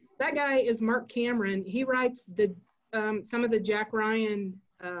guy is Mark Cameron. He writes some of the Jack Ryan,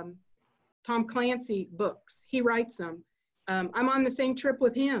 Tom Clancy books. He writes them. I'm on the same trip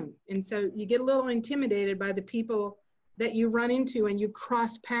with him. And so you get a little intimidated by the people that you run into and you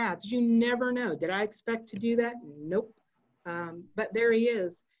cross paths. You never know. Did I expect to do that? Nope. But there he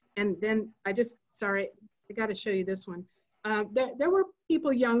is. And then I got to show you this one. There were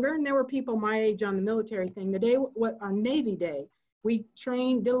people younger and there were people my age on the military thing. The day, on Navy Day, we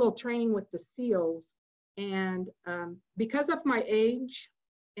did a little training with the SEALs. And because of my age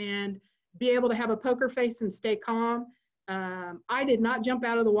and be able to have a poker face and stay calm, I did not jump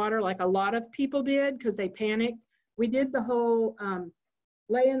out of the water like a lot of people did because they panicked. We did the whole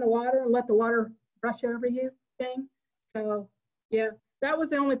lay in the water and let the water brush over you thing. So yeah, that was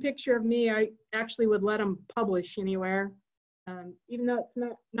the only picture of me I actually would let them publish anywhere. Even though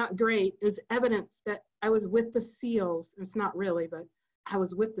it's not great, it was evidence that I was with the SEALs. It's not really, but I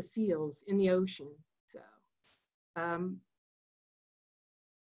was with the SEALs in the ocean. So,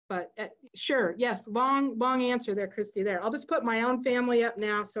 but sure, yes, long answer there, Christy, there. I'll just put my own family up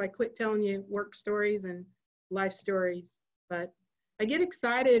now so I quit telling you work stories and life stories. But I get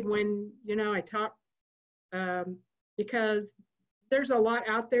excited when, I talk because there's a lot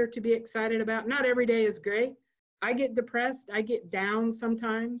out there to be excited about. Not every day is great. I get depressed, I get down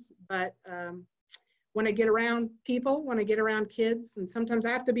sometimes, but when I get around people, when I get around kids, and sometimes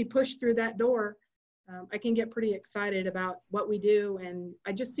I have to be pushed through that door, I can get pretty excited about what we do, and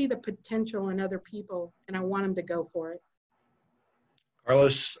I just see the potential in other people, and I want them to go for it.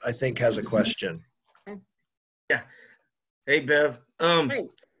 Carlos, I think, has a question. Okay. Yeah. Hey, Bev. Hey.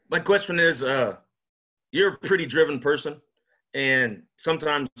 My question is, you're a pretty driven person, and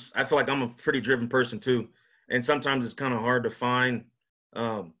sometimes I feel like I'm a pretty driven person too. And sometimes it's kind of hard to find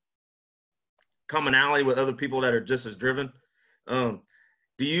commonality with other people that are just as driven.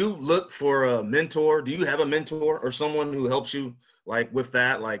 Do you look for a mentor? Do you have a mentor or someone who helps you like with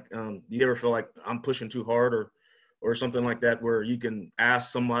that? Like, do you ever feel like I'm pushing too hard or something like that, where you can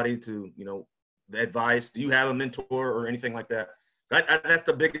ask somebody to, the advice? Do you have a mentor or anything like that? That's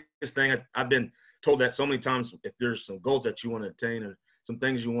the biggest thing. I've been told that so many times. If there's some goals that you want to attain or some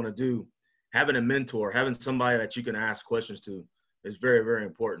things you want to do, having a mentor, having somebody that you can ask questions to is very, very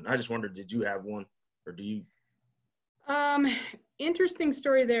important. I just wondered, did you have one, or do you? Interesting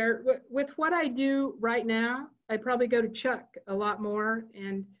story there. With what I do right now, I probably go to Chuck a lot more.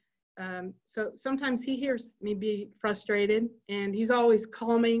 And so sometimes he hears me be frustrated, and he's always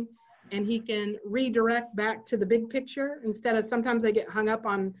calming, and he can redirect back to the big picture instead of, sometimes I get hung up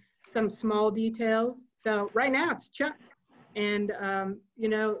on some small details. So right now it's Chuck. And,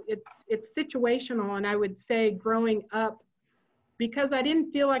 it's situational. And I would say growing up, because I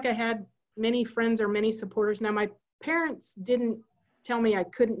didn't feel like I had many friends or many supporters. Now, my parents didn't tell me I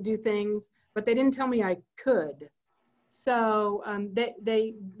couldn't do things, but they didn't tell me I could. So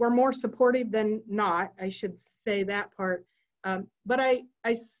they were more supportive than not, I should say that part. But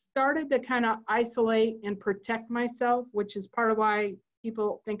I started to kind of isolate and protect myself, which is part of why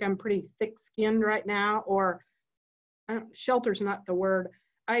people think I'm pretty thick-skinned right now, or shelter's not the word.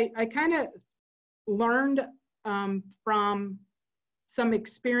 I kind of learned from some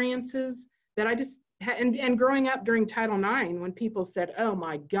experiences that I just had, and growing up during Title IX, when people said, oh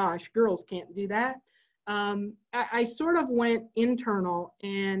my gosh, girls can't do that. I sort of went internal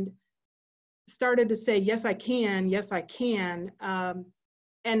and started to say, yes, I can,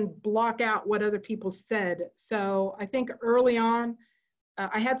 and block out what other people said. So I think early on,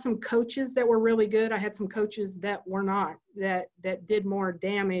 I had some coaches that were really good. I had some coaches that were not, that did more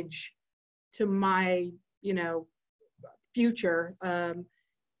damage to my, future. And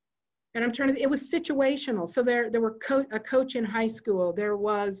I'm trying to, it was situational. So there were a coach in high school. There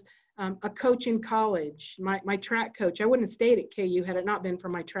was a coach in college, my track coach. I wouldn't have stayed at KU had it not been for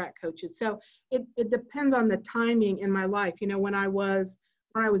my track coaches. So it depends on the timing in my life. When I was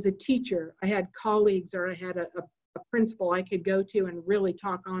a teacher, I had colleagues, or I had a principal I could go to and really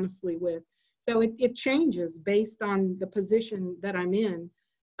talk honestly with. So it changes based on the position that I'm in.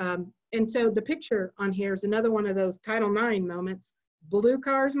 And so the picture on here is another one of those Title IX moments. Blue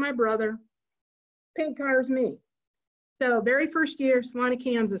car is my brother, pink car is me. So very first year, Salina,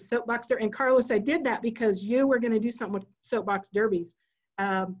 Kansas, soapbox derby. And Carlos, I did that because you were going to do something with soapbox derbies.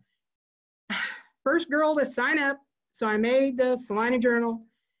 First girl to sign up. So I made the Salina Journal,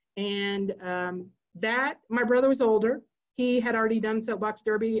 and that, my brother was older. He had already done soapbox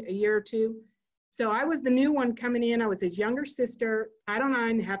derby a year or two. So I was the new one coming in. I was his younger sister. Title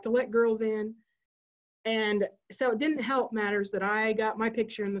IX, have to let girls in. And so it didn't help matters that I got my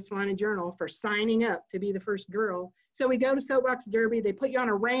picture in the Salina Journal for signing up to be the first girl. So we go to soapbox derby. They put you on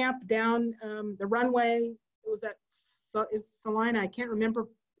a ramp down the runway. It was at Salina. I can't remember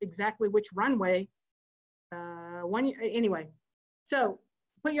exactly which runway. Anyway. So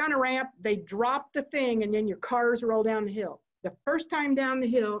put you on a ramp. They drop the thing, and then your cars roll down the hill. The first time down the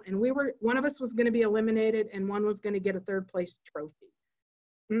hill, and one of us was going to be eliminated, and one was going to get a third place trophy.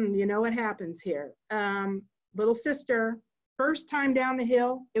 You know what happens here. Little sister, first time down the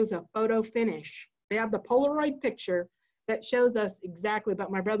hill, it was a photo finish. They have the Polaroid picture that shows us exactly, but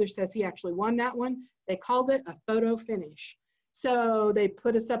my brother says he actually won that one. They called it a photo finish. So they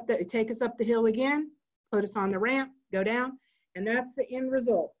put us up there, take us up the hill again, put us on the ramp, go down, and that's the end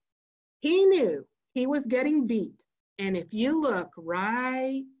result. He knew he was getting beat. And if you look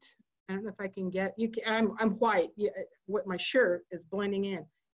right, I don't know if I can get, I'm white, what my shirt is blending in.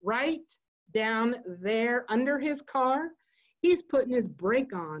 Right down there under his car, he's putting his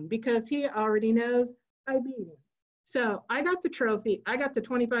brake on because he already knows I beat him. So I got the trophy, I got the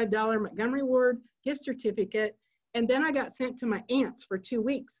 $25 Montgomery Ward gift certificate, and then I got sent to my aunt's for 2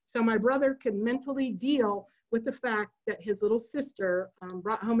 weeks. So my brother could mentally deal with the fact that his little sister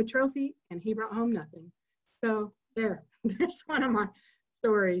brought home a trophy and he brought home nothing. So there's one of my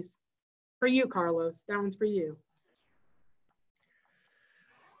stories. For you, Carlos, that one's for you.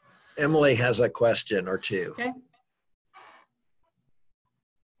 Emily has a question or two. Okay.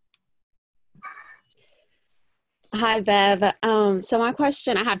 Hi, Bev. So my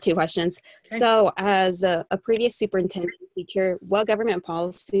question, I have two questions. Okay. So as a previous superintendent teacher, what government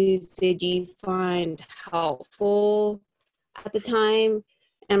policies did you find helpful at the time?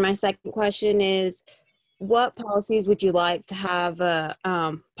 And my second question is, what policies would you like to have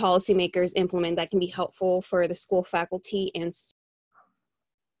policymakers implement that can be helpful for the school faculty and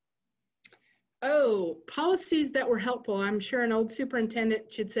Oh, policies that were helpful. I'm sure an old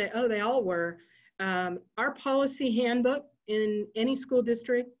superintendent should say, oh, they all were. Our policy handbook in any school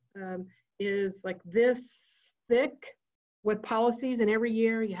district is like this thick with policies, and every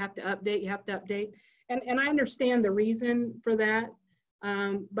year you have to update, And I understand the reason for that,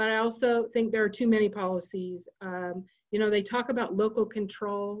 but I also think there are too many policies. You know, they talk about local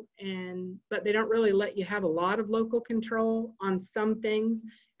control, but they don't really let you have a lot of local control on some things.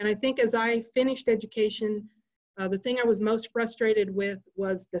 And I think as I finished education, the thing I was most frustrated with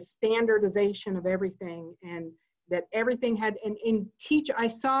was the standardization of everything, and that everything had, I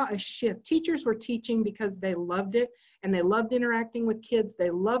saw a shift. Teachers were teaching because they loved it, and they loved interacting with kids. They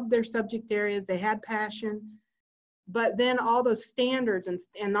loved their subject areas. They had passion. But then all those standards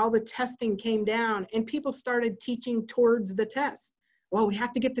and all the testing came down, and people started teaching towards the test. Well, we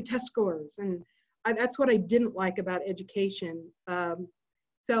have to get the test scores. And that's what I didn't like about education.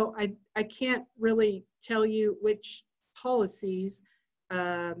 So I can't really tell you which policies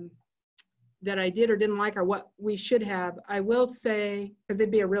that I did or didn't like or what we should have. I will say, because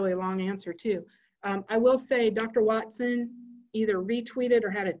it'd be a really long answer too, I will say Dr. Watson either retweeted or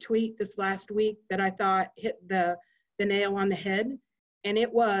had a tweet this last week that I thought hit the nail on the head. And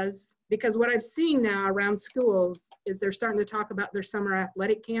it was, because what I've seen now around schools is they're starting to talk about their summer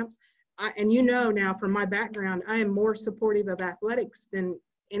athletic camps. And you know now from my background, I am more supportive of athletics than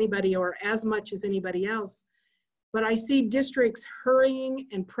anybody or as much as anybody else. But I see districts hurrying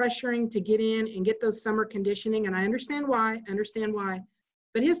and pressuring to get in and get those summer conditioning, and I understand why,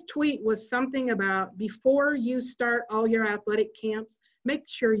 But his tweet was something about, before you start all your athletic camps, make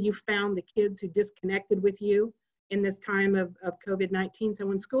sure you found the kids who disconnected with you in this time of COVID-19. So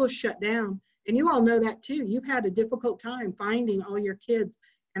when schools shut down, and you all know that too, you've had a difficult time finding all your kids.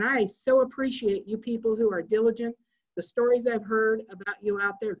 And I so appreciate you people who are diligent. The stories I've heard about you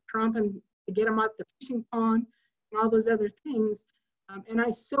out there tromping to get them out the fishing pond and all those other things. And I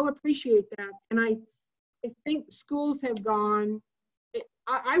so appreciate that. And I think schools have gone,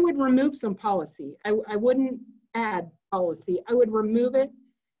 I would remove some policy. I wouldn't add policy. I would remove it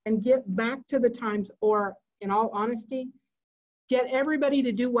and get back to the times, or in all honesty, get everybody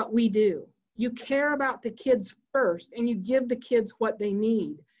to do what we do. You care about the kids first, and you give the kids what they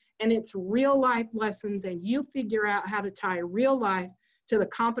need. And it's real life lessons, and you figure out how to tie real life to the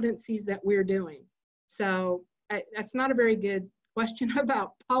competencies that we're doing. So that's not a very good question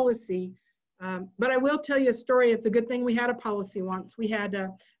about policy, but I will tell you a story. It's a good thing we had a policy once. We had a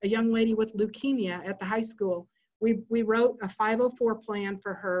young lady with leukemia at the high school. We wrote a 504 plan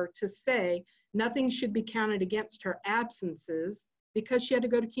for her to say nothing should be counted against her absences because she had to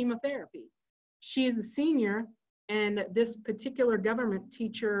go to chemotherapy. She is a senior, and this particular government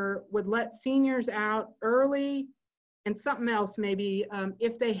teacher would let seniors out early and something else maybe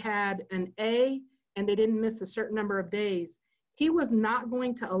if they had an A and they didn't miss a certain number of days. He was not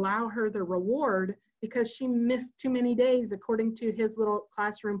going to allow her the reward because she missed too many days according to his little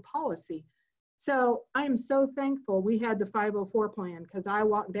classroom policy. So I am so thankful we had the 504 plan, because I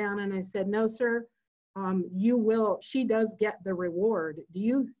walked down and I said, no, sir, she does get the reward. Do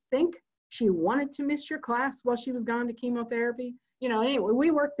you think she wanted to miss your class while she was gone to chemotherapy? You know, anyway,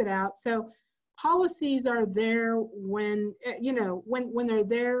 we worked it out. So policies are there when they're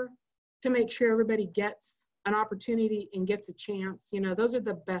there to make sure everybody gets an opportunity and gets a chance. You know, those are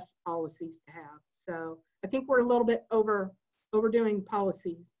the best policies to have. So I think we're a little bit overdoing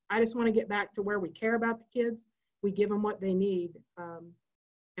policies. I just want to get back to where we care about the kids, we give them what they need,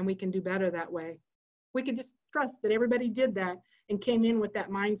 and we can do better that way. We could just trust that everybody did that and came in with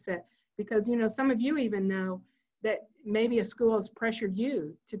that mindset, because, you know, some of you even know that maybe a school has pressured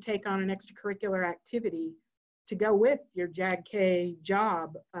you to take on an extracurricular activity to go with your JAG-K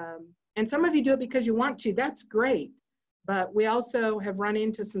job. And some of you do it because you want to. That's great. But we also have run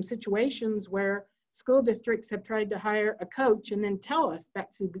into some situations where school districts have tried to hire a coach and then tell us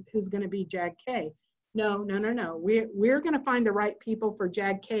that's who's going to be JAG-K. No. We're going to find the right people for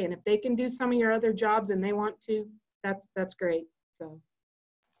JAG-K. And if they can do some of your other jobs and they want to, that's great. So.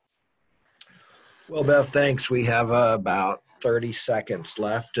 Well, Bev, thanks. We have about 30 seconds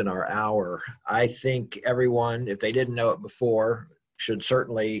left in our hour. I think everyone, if they didn't know it before, should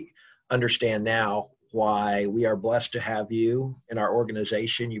certainly understand now why we are blessed to have you in our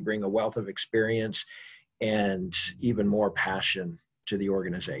organization. You bring a wealth of experience and even more passion to the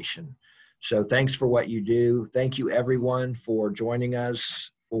organization. So thanks for what you do. Thank you, everyone, for joining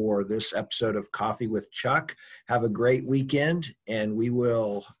us for this episode of Coffee with Chuck. Have a great weekend, and we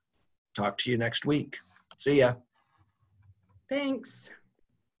will talk to you next week. See ya. Thanks.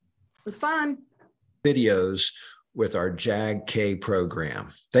 It was fun. Videos with our JAG-K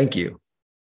program. Thank you.